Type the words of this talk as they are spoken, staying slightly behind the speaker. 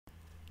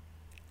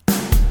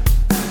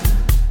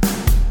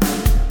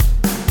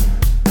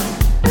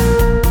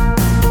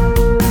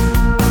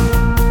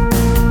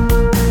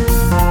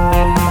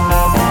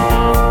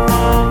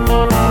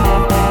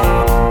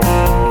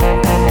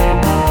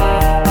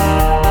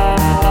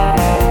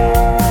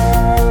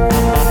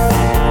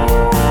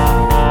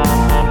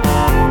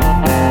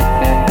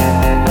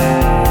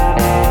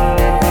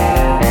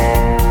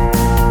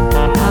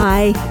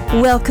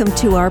Welcome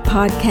to our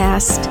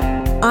podcast.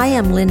 I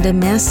am Linda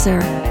Messer.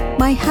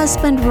 My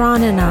husband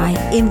Ron and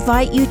I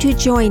invite you to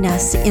join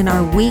us in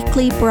our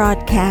weekly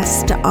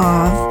broadcast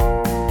of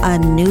A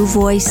New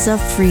Voice of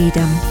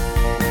Freedom.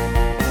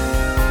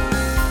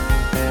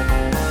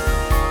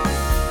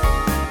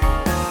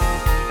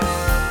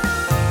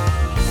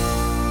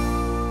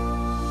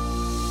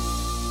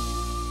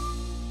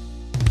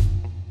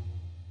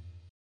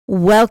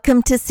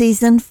 Welcome to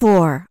Season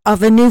 4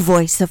 of A New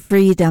Voice of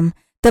Freedom.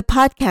 The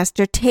podcasts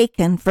are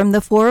taken from the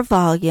 4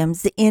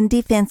 volumes In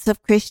Defense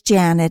of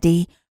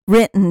Christianity,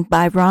 written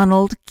by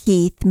Ronald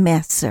Keith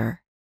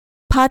Messer.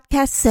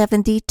 Podcast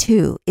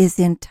 72 is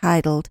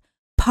entitled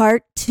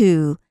Part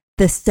 2,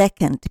 The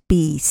Second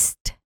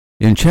Beast.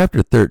 In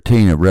chapter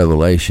 13 of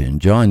Revelation,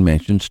 John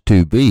mentions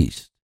 2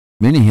 beasts.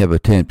 Many have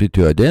attempted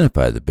to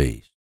identify the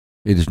beast.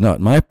 It is not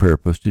my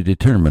purpose to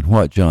determine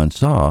what John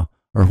saw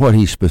or what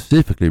he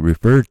specifically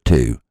referred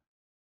to.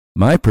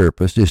 My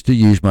purpose is to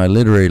use my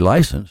literary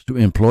license to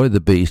employ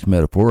the beast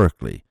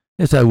metaphorically,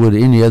 as I would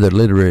any other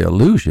literary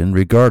allusion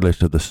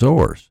regardless of the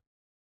source,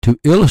 to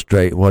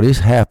illustrate what is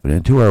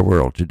happening to our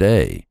world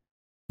today.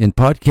 In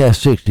podcast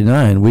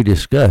 69, we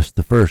discussed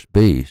the first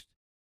beast.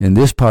 In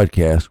this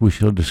podcast, we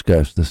shall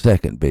discuss the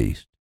second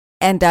beast.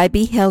 And I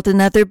beheld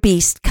another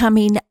beast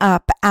coming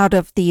up out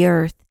of the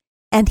earth,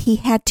 and he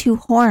had 2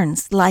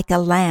 horns like a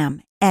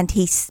lamb, and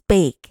he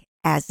spake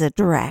as a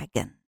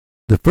dragon.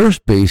 The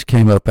first beast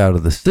came up out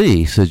of the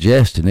sea,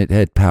 suggesting it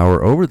had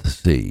power over the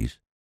seas.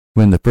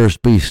 When the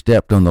first beast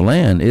stepped on the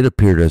land, it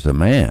appeared as a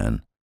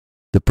man.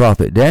 The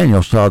prophet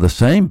Daniel saw the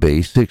same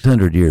beast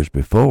 600 years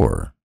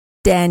before.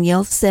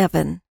 Daniel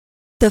 7.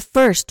 The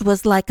first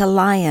was like a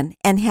lion,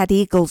 and had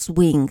eagle's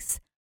wings.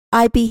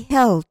 I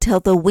beheld till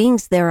the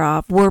wings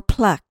thereof were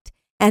plucked,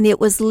 and it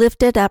was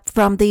lifted up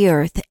from the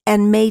earth,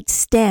 and made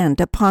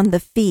stand upon the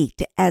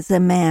feet as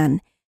a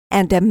man,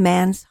 and a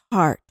man's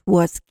heart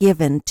was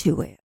given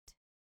to it.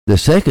 The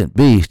second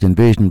beast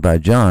envisioned by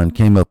John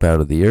came up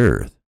out of the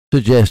earth,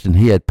 suggesting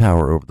he had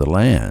power over the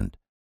land.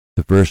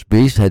 The first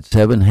beast had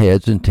 7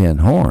 heads and 10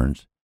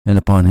 horns, and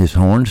upon his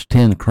horns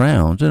 10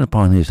 crowns, and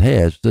upon his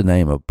heads the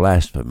name of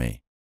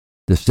blasphemy.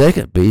 The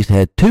second beast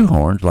had 2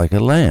 horns like a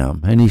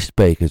lamb, and he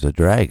spake as a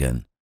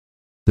dragon.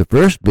 The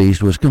first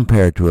beast was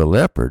compared to a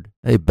leopard,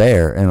 a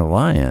bear, and a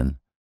lion,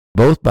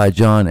 both by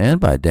John and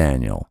by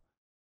Daniel.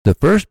 The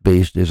first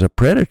beast is a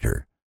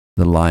predator.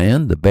 The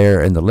lion, the bear,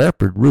 and the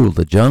leopard rule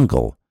the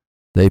jungle.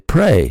 They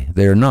prey,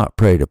 they are not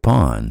preyed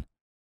upon.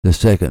 The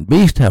second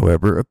beast,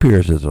 however,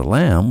 appears as a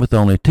lamb with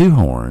only 2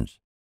 horns.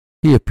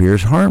 He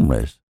appears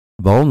harmless,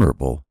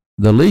 vulnerable,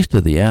 the least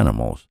of the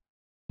animals.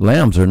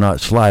 Lambs are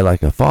not sly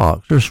like a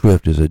fox or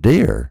swift as a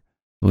deer.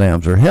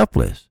 Lambs are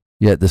helpless,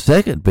 yet the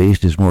second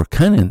beast is more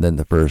cunning than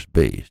the first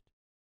beast.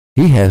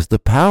 He has the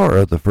power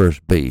of the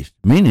first beast,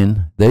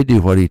 meaning they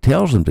do what he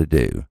tells them to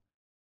do.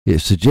 It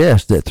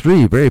suggests that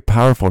 3 very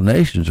powerful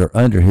nations are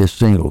under his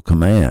single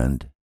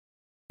command.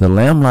 The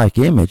lamb-like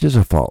image is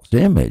a false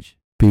image.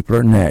 People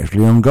are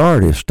naturally on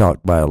guard if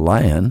stalked by a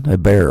lion, a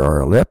bear, or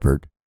a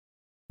leopard.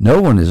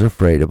 No one is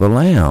afraid of a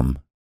lamb.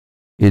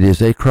 It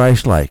is a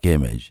Christ-like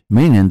image,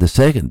 meaning the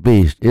second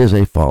beast is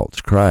a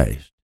false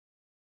Christ.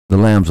 The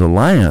lamb's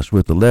alliance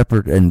with the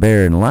leopard and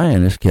bear and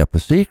lion is kept a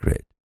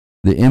secret.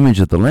 The image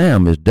of the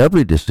lamb is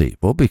doubly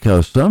deceitful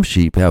because some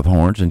sheep have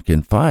horns and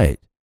can fight,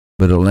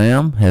 but a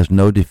lamb has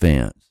no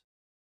defense.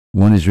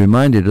 One is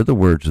reminded of the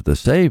words of the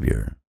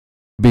Savior.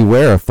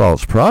 Beware of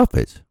false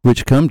prophets,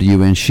 which come to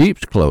you in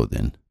sheep's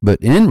clothing, but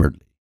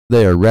inwardly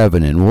they are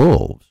ravening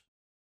wolves.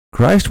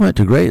 Christ went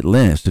to great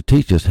lengths to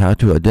teach us how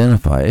to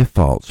identify a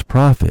false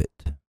prophet.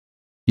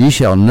 Ye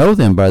shall know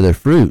them by their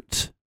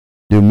fruits.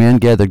 Do men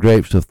gather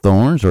grapes of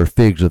thorns or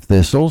figs of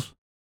thistles?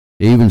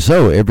 Even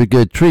so every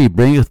good tree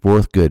bringeth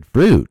forth good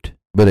fruit,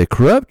 but a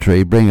corrupt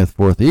tree bringeth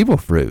forth evil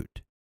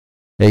fruit.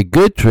 A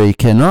good tree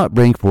cannot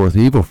bring forth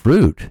evil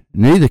fruit,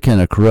 neither can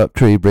a corrupt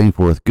tree bring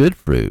forth good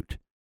fruit.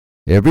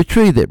 Every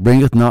tree that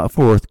bringeth not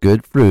forth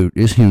good fruit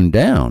is hewn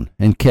down,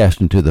 and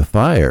cast into the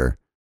fire.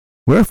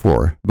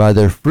 Wherefore, by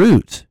their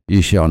fruits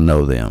ye shall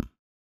know them.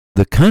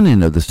 The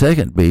cunning of the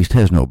second beast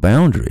has no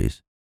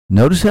boundaries.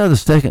 Notice how the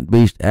second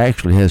beast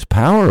actually has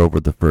power over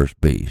the first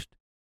beast.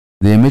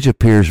 The image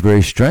appears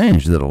very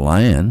strange that a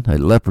lion, a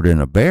leopard,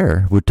 and a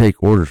bear would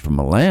take orders from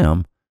a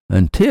lamb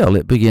until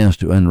it begins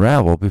to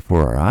unravel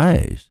before our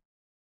eyes.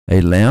 A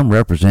lamb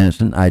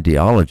represents an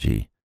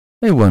ideology,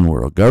 a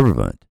one-world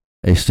government,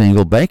 a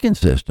single banking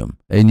system,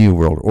 a new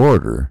world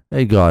order,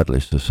 a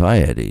godless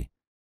society.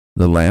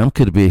 The lamb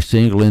could be a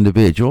single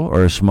individual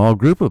or a small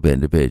group of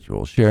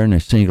individuals sharing a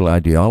single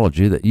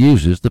ideology that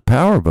uses the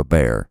power of a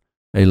bear,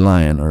 a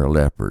lion, or a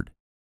leopard.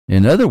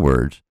 In other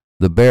words,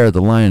 the bear,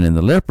 the lion, and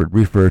the leopard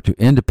refer to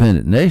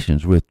independent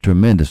nations with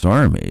tremendous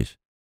armies.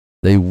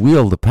 They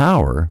wield the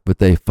power, but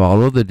they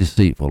follow the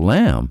deceitful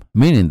lamb,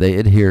 meaning they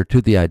adhere to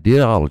the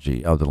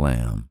ideology of the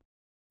lamb.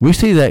 We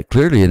see that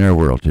clearly in our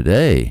world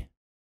today.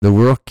 The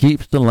world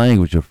keeps the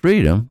language of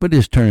freedom, but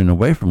is turning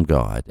away from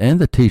God and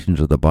the teachings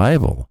of the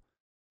Bible.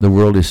 The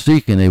world is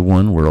seeking a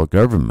one-world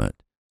government,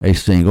 a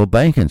single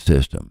banking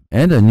system,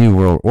 and a new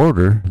world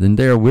order, then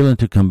they are willing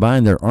to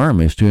combine their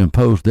armies to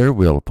impose their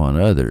will upon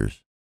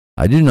others.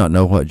 I do not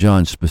know what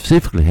John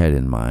specifically had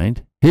in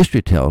mind.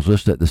 History tells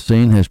us that the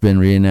scene has been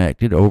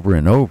reenacted over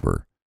and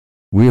over.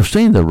 We have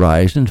seen the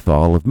rise and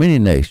fall of many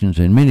nations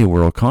and many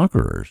world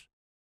conquerors.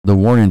 The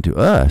warning to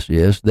us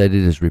is that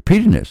it is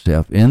repeating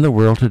itself in the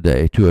world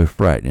today to a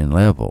frightening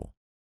level.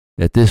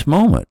 At this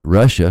moment,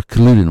 Russia,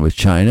 colluding with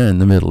China and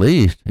the Middle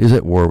East, is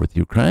at war with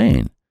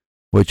Ukraine,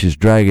 which is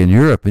dragging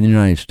Europe and the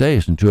United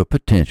States into a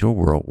potential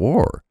world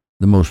war,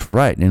 the most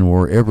frightening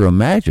war ever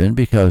imagined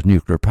because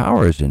nuclear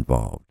power is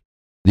involved.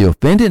 The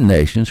offended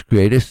nations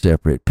create a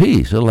separate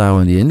peace,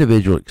 allowing the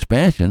individual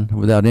expansion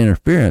without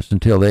interference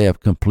until they have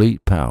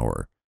complete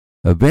power.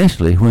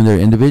 Eventually, when their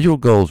individual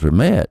goals are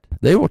met,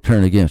 they will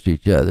turn against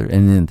each other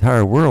and the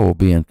entire world will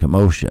be in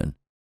commotion.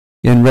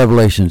 In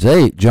Revelation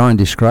 8, John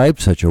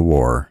describes such a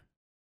war.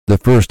 The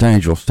first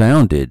angel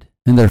sounded,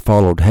 and there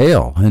followed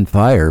hail and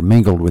fire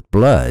mingled with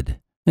blood,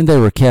 and they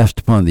were cast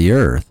upon the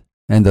earth,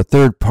 and the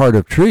third part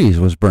of trees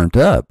was burnt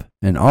up,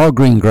 and all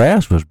green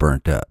grass was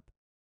burnt up.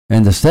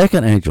 And the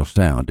second angel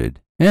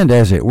sounded, and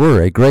as it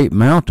were a great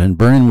mountain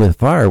burning with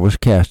fire was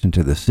cast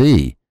into the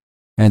sea,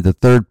 and the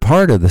third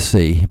part of the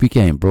sea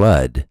became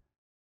blood.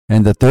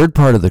 And the third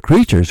part of the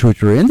creatures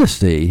which were in the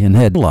sea and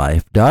had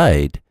life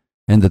died,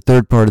 and the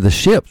third part of the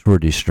ships were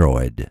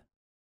destroyed.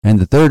 And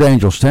the third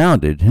angel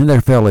sounded, and there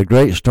fell a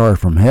great star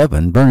from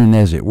heaven, burning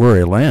as it were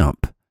a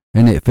lamp,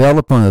 and it fell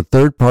upon the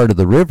third part of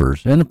the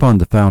rivers and upon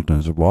the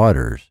fountains of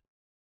waters.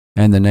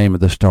 And the name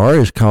of the star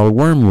is called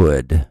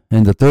Wormwood,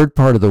 and the third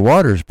part of the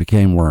waters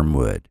became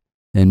wormwood,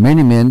 and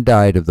many men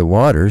died of the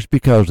waters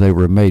because they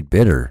were made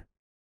bitter.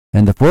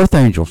 And the fourth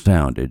angel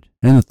sounded,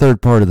 and the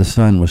third part of the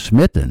sun was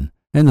smitten,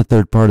 and the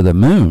third part of the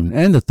moon,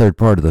 and the third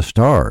part of the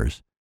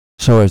stars,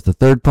 so as the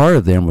third part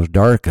of them was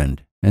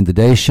darkened, and the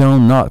day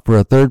shone not for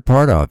a third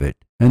part of it,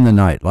 and the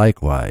night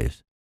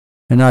likewise.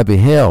 And I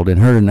beheld and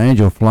heard an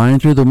angel flying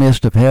through the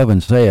midst of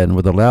heaven, saying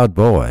with a loud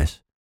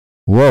voice,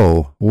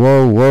 Woe,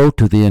 woe, woe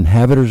to the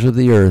inhabitants of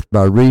the earth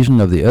by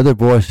reason of the other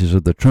voices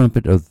of the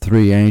trumpet of the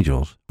three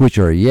angels, which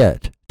are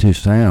yet to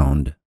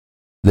sound.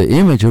 The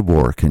image of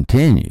war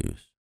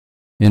continues.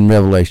 In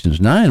Revelation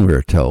 9 we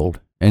are told,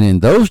 And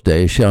in those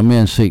days shall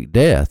men seek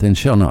death, and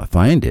shall not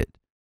find it,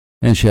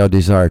 and shall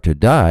desire to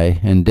die,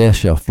 and death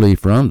shall flee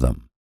from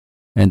them.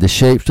 And the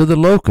shapes of the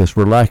locusts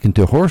were likened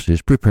to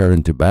horses prepared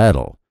unto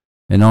battle,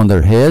 and on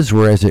their heads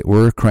were as it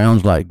were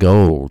crowns like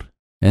gold,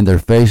 and their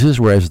faces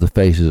were as the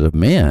faces of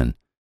men,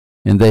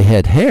 and they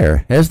had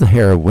hair as the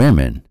hair of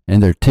women,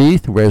 and their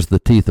teeth were as the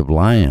teeth of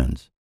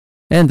lions.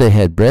 And they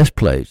had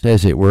breastplates,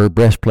 as it were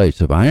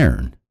breastplates of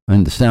iron,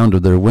 and the sound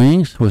of their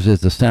wings was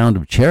as the sound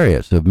of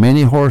chariots of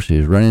many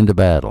horses running to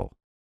battle.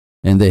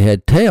 And they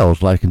had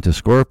tails like unto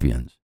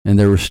scorpions, and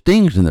there were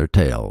stings in their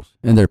tails,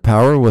 and their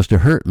power was to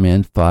hurt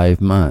men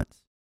 5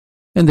 months.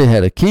 And they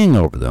had a king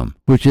over them,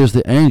 which is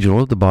the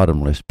angel of the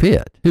bottomless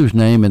pit, whose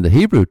name in the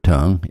Hebrew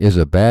tongue is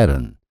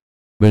Abaddon,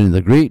 but in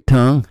the Greek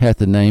tongue hath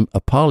the name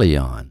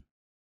Apollyon.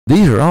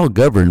 These are all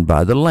governed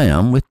by the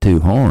Lamb with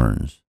 2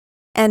 horns.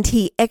 And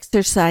he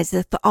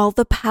exerciseth all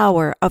the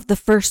power of the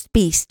first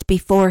beast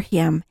before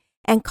him,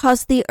 and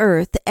caused the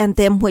earth and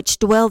them which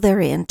dwell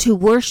therein to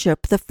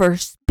worship the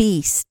first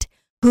beast,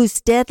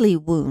 whose deadly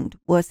wound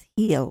was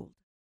healed.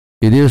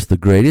 It is the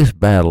greatest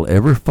battle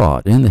ever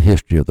fought in the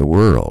history of the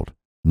world.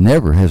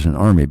 Never has an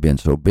army been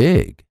so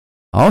big.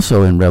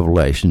 Also in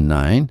Revelation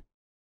 9,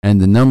 And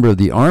the number of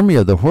the army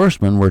of the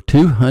horsemen were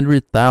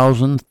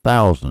 200,000,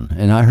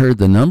 and I heard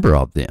the number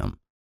of them.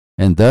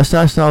 And thus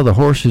I saw the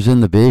horses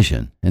in the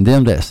vision, and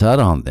them that sat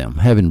on them,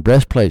 having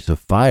breastplates of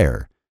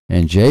fire,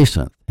 and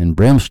jacinth, and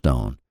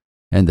brimstone.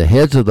 And the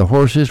heads of the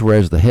horses were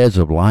as the heads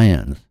of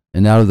lions,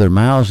 and out of their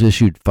mouths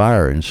issued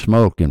fire, and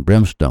smoke, and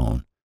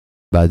brimstone.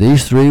 By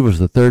these 3 was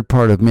the third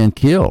part of men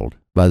killed,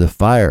 by the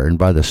fire, and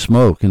by the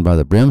smoke, and by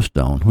the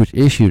brimstone, which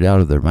issued out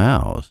of their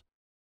mouths.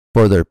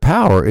 For their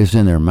power is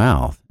in their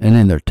mouth, and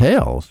in their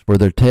tails, for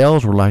their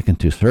tails were like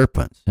unto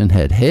serpents, and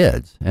had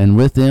heads, and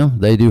with them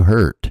they do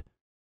hurt.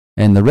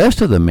 And the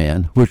rest of the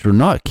men, which were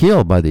not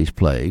killed by these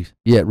plagues,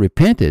 yet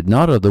repented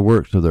not of the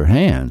works of their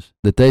hands,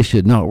 that they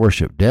should not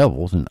worship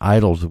devils, and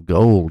idols of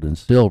gold, and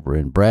silver,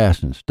 and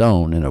brass, and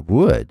stone, and of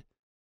wood,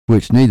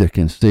 which neither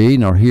can see,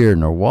 nor hear,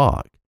 nor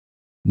walk.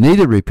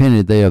 Neither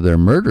repented they of their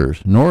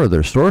murders, nor of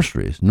their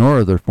sorceries, nor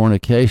of their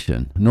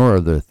fornication, nor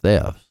of their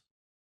thefts.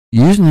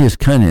 Using his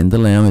cunning, the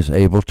Lamb is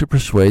able to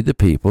persuade the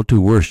people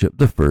to worship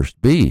the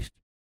first beast.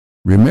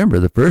 Remember,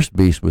 the first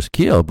beast was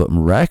killed, but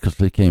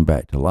miraculously came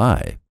back to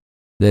life.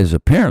 That is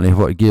apparently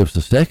what gives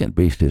the second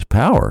beast his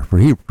power, for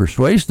he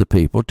persuades the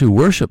people to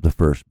worship the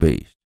first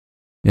beast.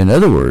 In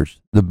other words,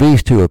 the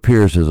beast who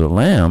appears as a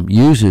lamb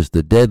uses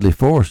the deadly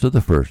force of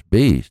the first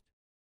beast.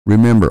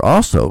 Remember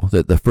also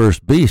that the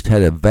first beast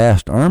had a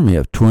vast army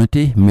of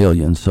 20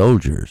 million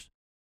soldiers.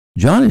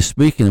 John is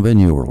speaking of a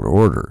new world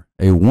order,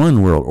 a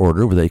one world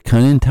order with a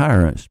cunning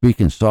tyrant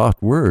speaking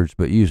soft words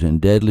but using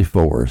deadly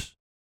force.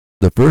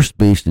 The first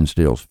beast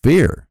instills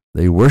fear.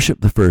 They worship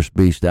the first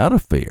beast out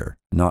of fear,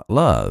 not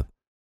love.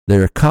 They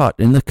are caught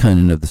in the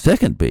cunning of the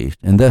second beast,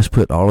 and thus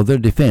put all of their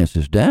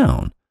defenses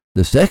down.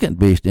 The second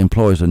beast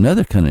employs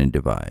another cunning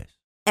device.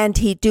 And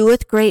he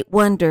doeth great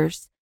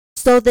wonders,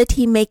 so that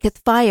he maketh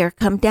fire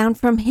come down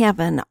from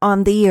heaven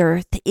on the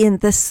earth in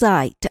the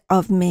sight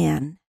of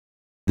men.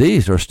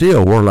 These are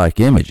still warlike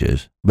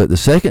images, but the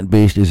second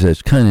beast is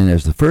as cunning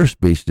as the first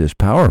beast is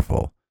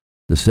powerful.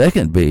 The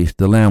second beast,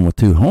 the Lamb with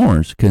 2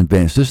 horns,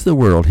 convinces the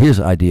world his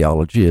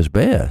ideology is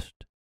best.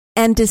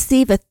 And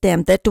deceiveth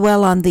them that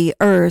dwell on the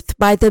earth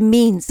by the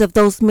means of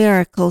those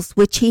miracles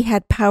which he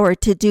had power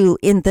to do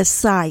in the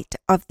sight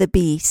of the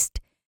beast,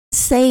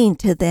 saying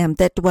to them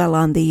that dwell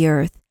on the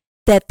earth,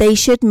 that they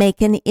should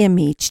make an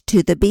image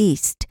to the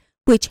beast,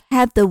 which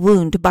had the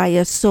wound by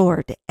a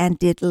sword, and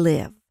did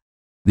live.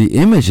 The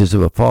images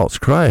of a false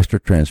Christ are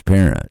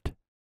transparent.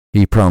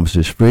 He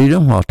promises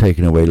freedom while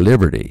taking away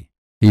liberty.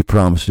 He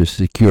promises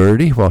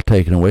security while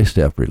taking away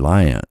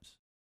self-reliance.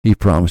 He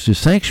promises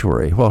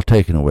sanctuary while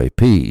taking away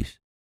peace.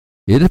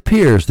 It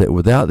appears that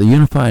without the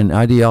unifying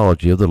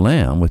ideology of the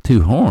Lamb with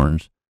 2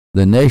 horns,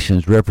 the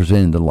nations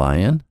representing the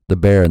lion, the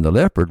bear, and the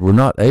leopard were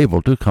not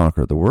able to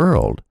conquer the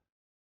world.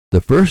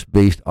 The first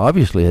beast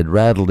obviously had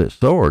rattled its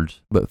swords,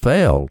 but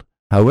failed.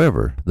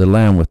 However, the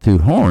Lamb with 2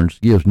 horns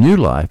gives new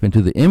life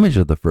into the image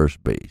of the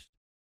first beast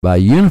by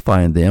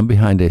unifying them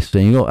behind a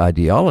single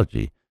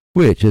ideology,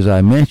 which, as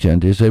I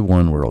mentioned, is a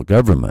one-world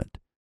government,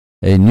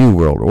 a new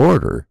world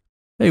order,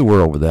 a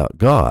world without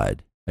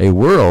God, a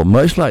world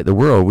much like the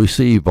world we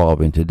see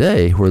evolving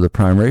today, where the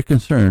primary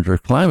concerns are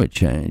climate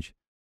change,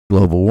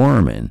 global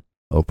warming,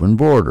 open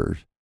borders,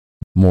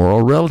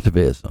 moral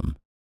relativism,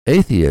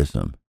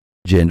 atheism,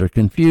 gender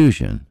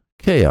confusion,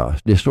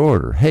 chaos,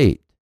 disorder,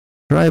 hate,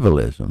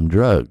 tribalism,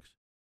 drugs,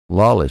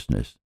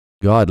 lawlessness,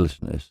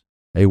 godlessness,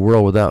 a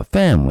world without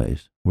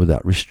families,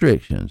 without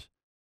restrictions,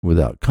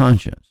 without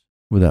conscience,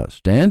 without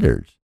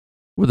standards,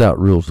 without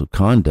rules of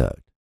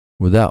conduct,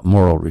 without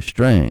moral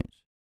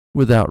restraints,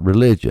 without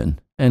religion,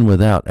 and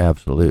without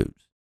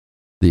absolutes.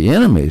 The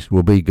enemies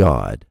will be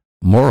God,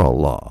 moral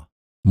law,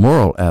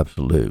 moral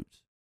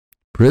absolutes,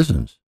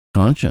 prisons,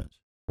 conscience,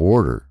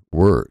 order,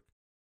 work,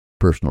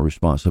 personal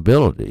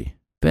responsibility,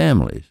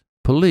 families,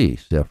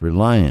 police,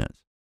 self-reliance,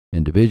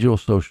 individual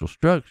social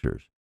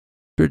structures,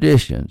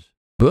 traditions,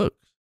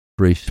 books,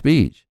 free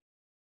speech,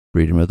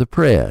 freedom of the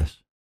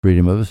press,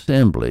 freedom of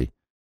assembly,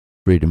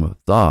 freedom of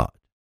thought,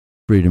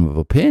 freedom of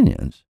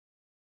opinions,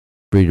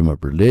 freedom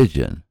of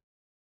religion,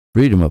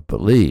 freedom of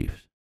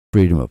beliefs,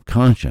 freedom of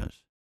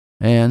conscience,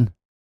 and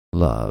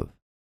love.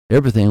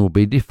 Everything will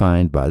be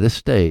defined by the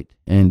state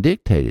and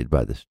dictated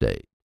by the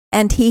state.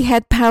 And he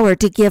had power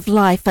to give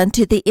life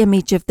unto the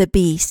image of the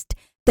beast,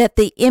 that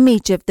the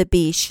image of the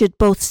beast should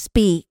both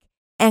speak,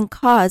 and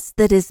cause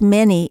that as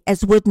many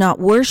as would not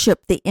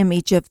worship the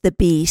image of the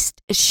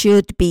beast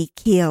should be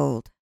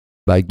killed.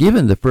 By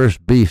giving the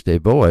first beast a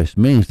voice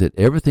means that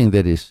everything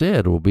that is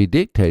said will be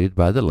dictated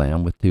by the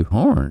Lamb with 2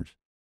 horns.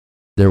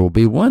 There will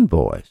be one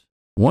voice,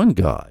 one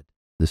God,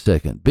 the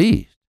second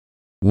beast,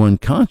 one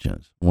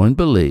conscience, one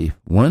belief,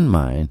 one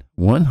mind,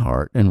 one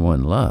heart, and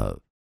one love.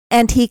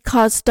 And he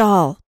caused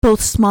all,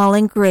 both small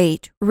and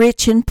great,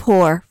 rich and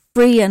poor,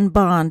 free and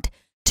bond,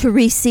 to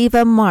receive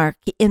a mark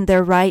in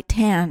their right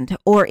hand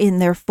or in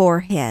their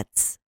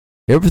foreheads.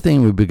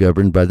 Everything will be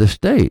governed by the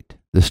state.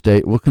 The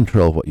state will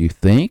control what you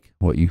think,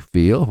 what you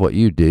feel, what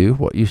you do,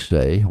 what you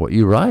say, what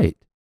you write.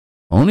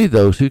 Only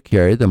those who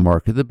carry the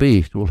mark of the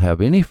beast will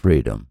have any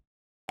freedom.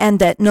 And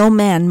that no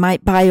man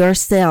might buy or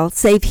sell,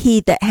 save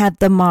he that had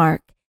the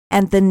mark,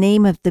 and the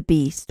name of the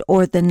beast,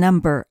 or the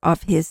number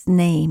of his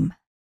name.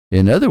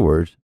 In other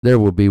words, there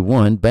will be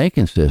one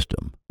banking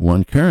system,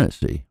 one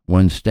currency,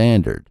 one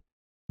standard.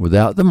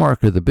 Without the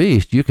mark of the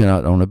beast, you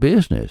cannot own a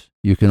business.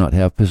 You cannot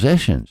have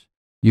possessions.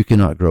 You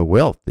cannot grow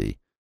wealthy.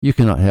 You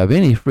cannot have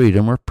any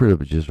freedom or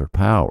privileges or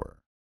power.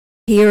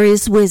 Here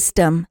is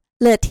wisdom.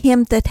 Let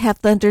him that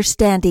hath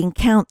understanding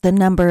count the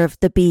number of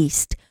the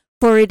beast,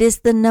 for it is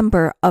the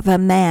number of a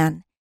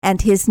man,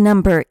 and his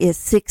number is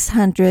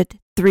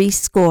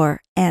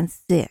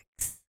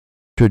 666.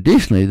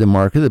 Traditionally, the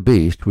mark of the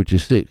beast, which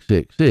is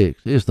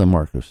 666, is the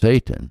mark of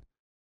Satan.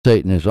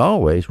 Satan, as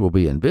always, will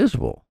be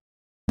invisible.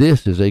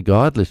 This is a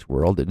godless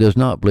world that does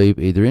not believe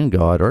either in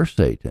God or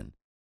Satan.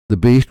 The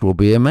beast will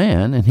be a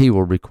man, and he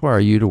will require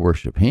you to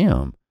worship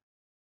him.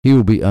 He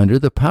will be under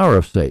the power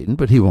of Satan,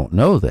 but he won't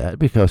know that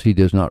because he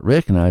does not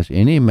recognize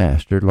any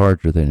master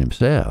larger than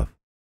himself.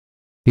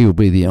 He will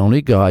be the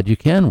only God you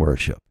can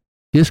worship.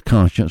 His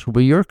conscience will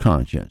be your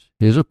conscience,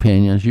 his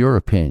opinions your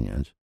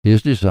opinions,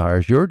 his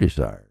desires your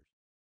desires,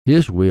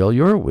 his will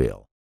your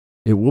will.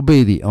 It will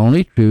be the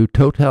only true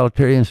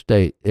totalitarian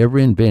state ever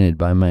invented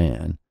by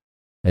man,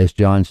 as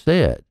John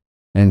said,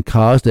 and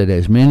cause that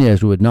as many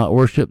as would not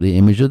worship the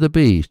image of the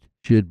beast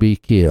should be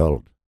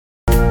killed.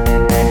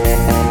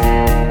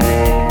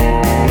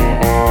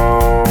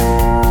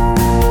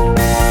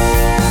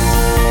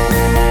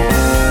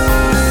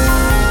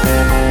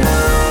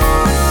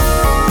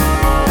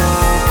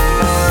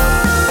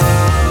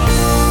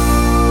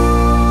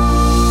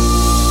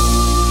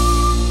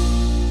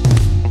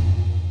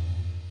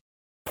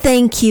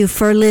 Thank you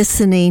for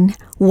listening.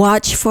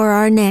 Watch for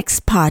our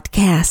next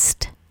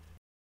podcast.